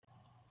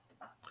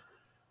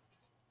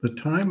The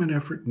time and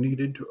effort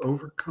needed to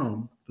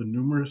overcome the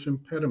numerous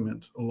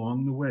impediments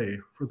along the way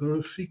for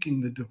those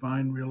seeking the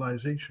divine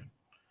realization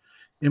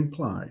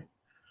imply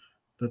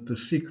that the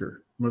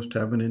seeker must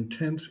have an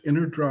intense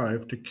inner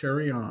drive to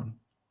carry on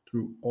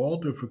through all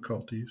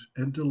difficulties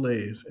and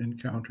delays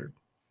encountered.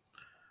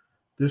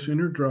 This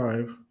inner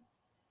drive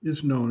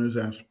is known as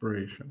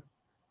aspiration.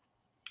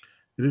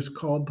 It is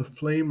called the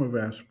flame of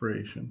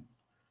aspiration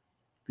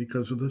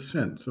because of the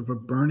sense of a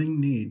burning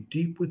need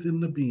deep within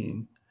the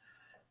being,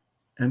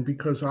 and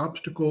because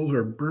obstacles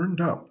are burned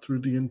up through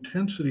the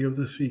intensity of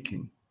the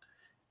seeking.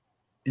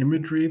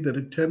 Imagery that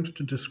attempts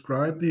to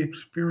describe the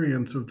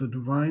experience of the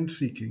divine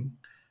seeking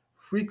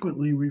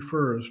frequently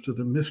refers to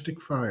the mystic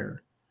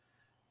fire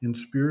in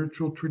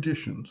spiritual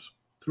traditions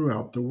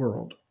throughout the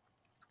world.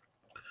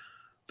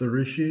 The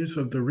rishis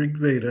of the Rig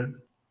Veda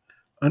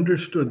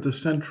understood the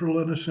central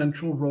and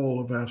essential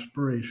role of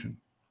aspiration.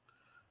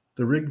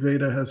 The Rig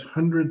Veda has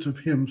hundreds of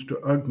hymns to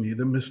Agni,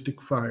 the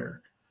mystic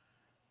fire,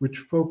 which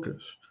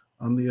focus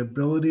on the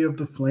ability of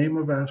the flame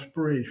of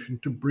aspiration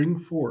to bring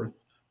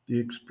forth the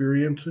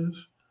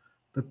experiences,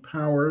 the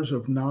powers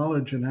of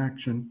knowledge and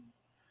action,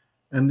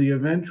 and the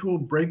eventual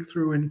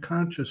breakthrough in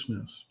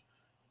consciousness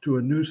to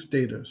a new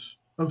status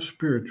of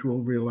spiritual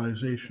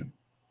realization.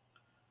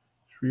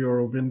 Sri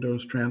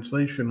Aurobindo's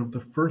translation of the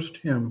first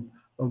hymn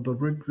of the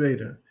Rig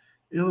Veda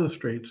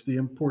illustrates the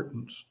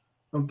importance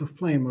of the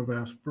flame of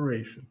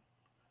aspiration.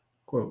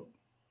 Quote,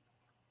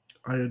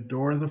 I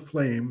adore the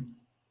flame,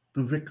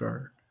 the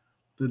vikar,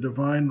 the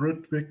divine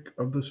Ritvik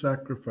of the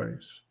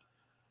sacrifice,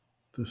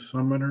 the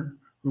summoner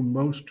who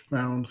most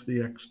founds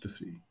the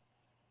ecstasy.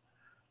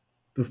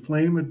 The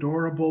flame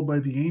adorable by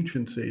the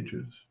ancient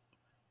sages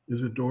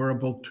is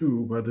adorable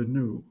too by the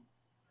new.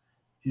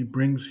 He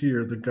brings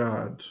here the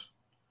gods.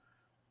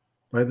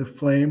 By the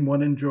flame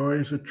one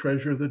enjoys a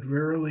treasure that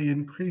verily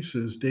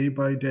increases day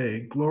by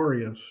day,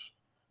 glorious,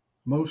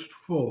 most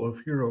full of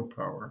hero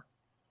power.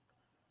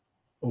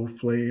 O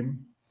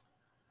flame,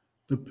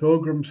 the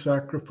pilgrim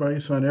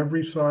sacrifice on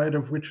every side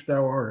of which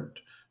thou art,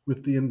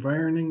 with the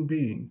environing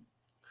being,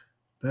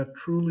 that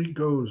truly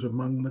goes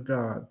among the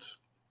gods.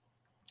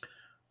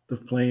 The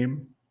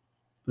flame,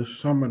 the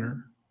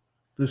summoner,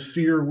 the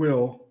seer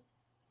will,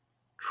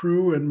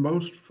 true and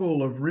most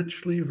full of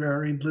richly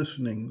varied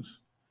listenings,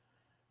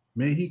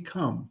 may he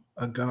come,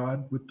 a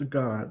god with the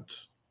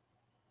gods.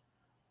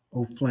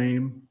 O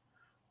flame,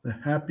 the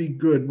happy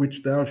good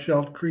which thou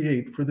shalt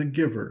create for the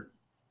giver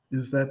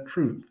is that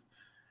truth,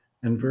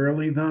 and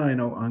verily thine,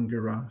 O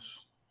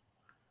Angiras.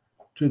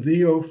 To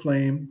thee, O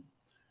flame,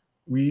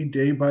 we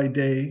day by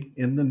day,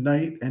 in the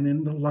night and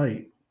in the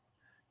light,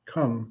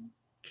 come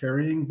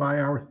carrying by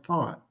our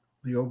thought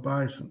the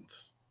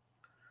obeisance.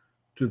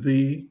 To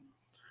thee,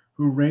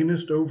 who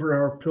reignest over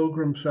our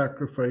pilgrim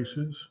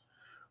sacrifices,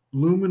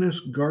 luminous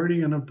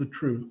guardian of the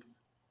truth,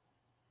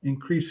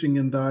 increasing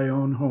in thy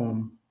own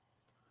home,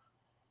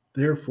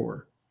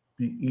 therefore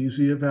be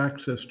easy of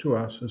access to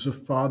us as a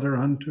father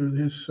unto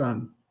his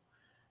son.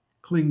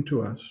 Cling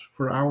to us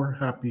for our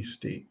happy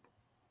state.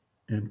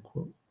 End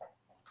quote.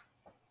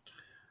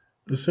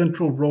 The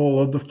central role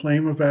of the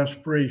flame of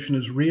aspiration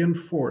is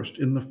reinforced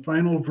in the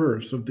final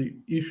verse of the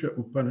Isha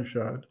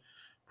Upanishad,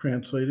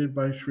 translated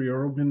by Sri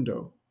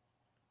Aurobindo.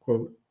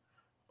 Quote,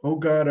 O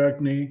God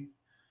Agni,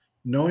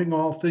 knowing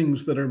all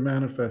things that are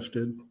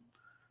manifested,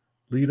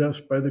 lead us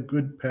by the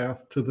good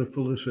path to the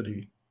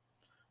felicity.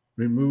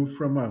 Remove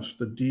from us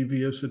the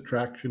devious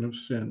attraction of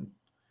sin.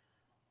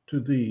 To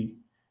thee,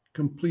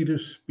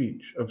 completest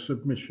speech of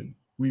submission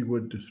we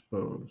would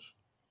dispose.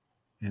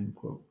 End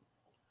quote.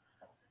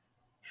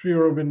 Sri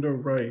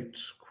Aurobindo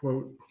writes,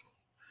 quote,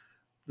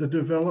 the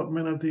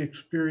development of the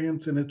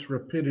experience in its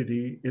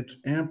rapidity, its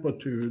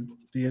amplitude,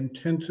 the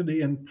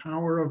intensity and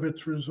power of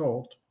its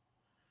result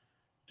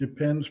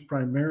depends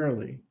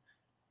primarily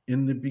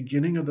in the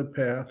beginning of the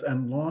path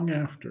and long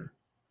after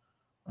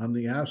on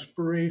the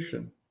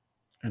aspiration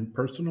and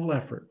personal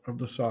effort of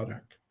the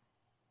sadhak.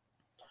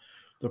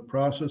 The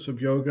process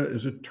of yoga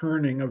is a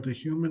turning of the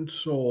human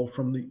soul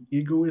from the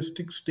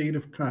egoistic state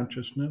of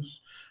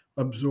consciousness,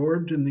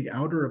 absorbed in the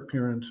outer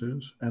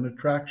appearances and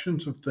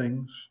attractions of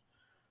things,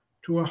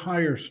 to a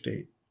higher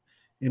state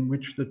in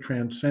which the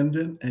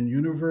transcendent and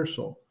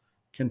universal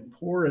can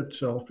pour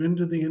itself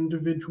into the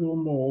individual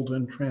mold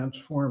and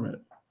transform it.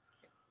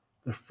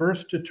 The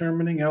first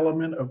determining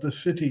element of the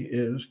siddhi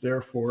is,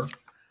 therefore,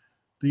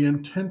 the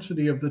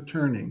intensity of the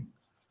turning,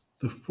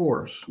 the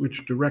force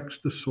which directs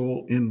the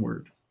soul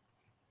inward.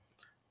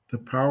 The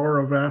power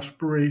of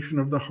aspiration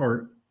of the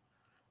heart,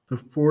 the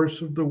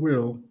force of the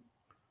will,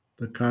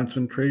 the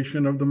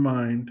concentration of the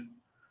mind,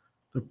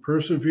 the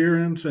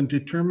perseverance and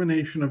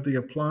determination of the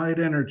applied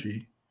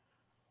energy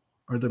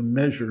are the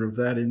measure of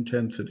that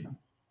intensity.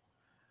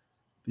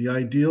 The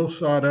ideal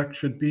sadhak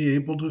should be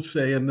able to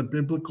say in the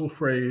biblical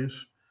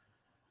phrase,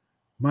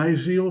 my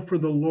zeal for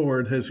the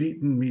Lord has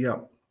eaten me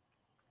up.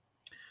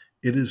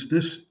 It is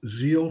this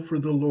zeal for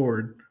the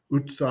Lord,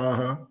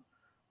 utsaha,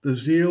 the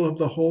zeal of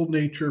the whole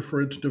nature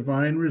for its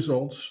divine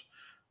results,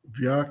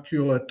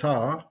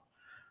 vyakulata,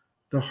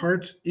 the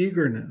heart's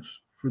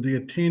eagerness for the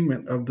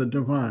attainment of the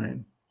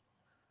divine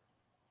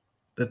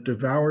that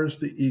devours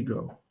the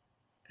ego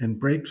and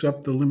breaks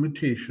up the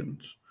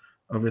limitations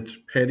of its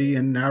petty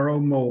and narrow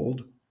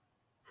mold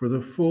for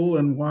the full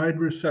and wide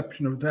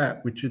reception of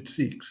that which it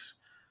seeks,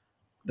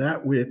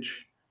 that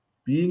which,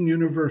 being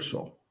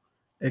universal,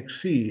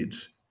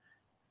 exceeds,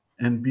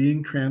 and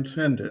being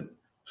transcendent,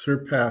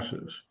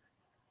 surpasses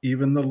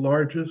even the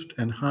largest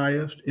and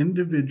highest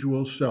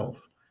individual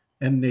self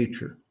and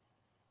nature.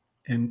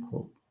 End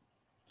quote.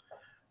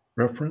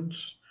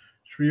 Reference,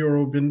 Sri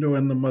Aurobindo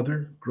and the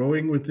Mother,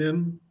 Growing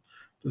Within,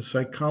 The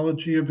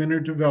Psychology of Inner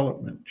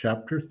Development,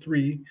 Chapter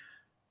 3,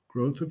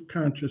 Growth of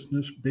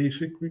Consciousness,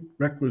 Basic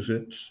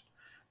Requisites,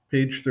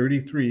 page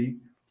 33,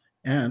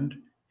 and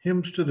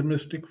Hymns to the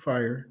Mystic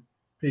Fire,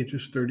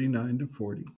 pages 39 to 40.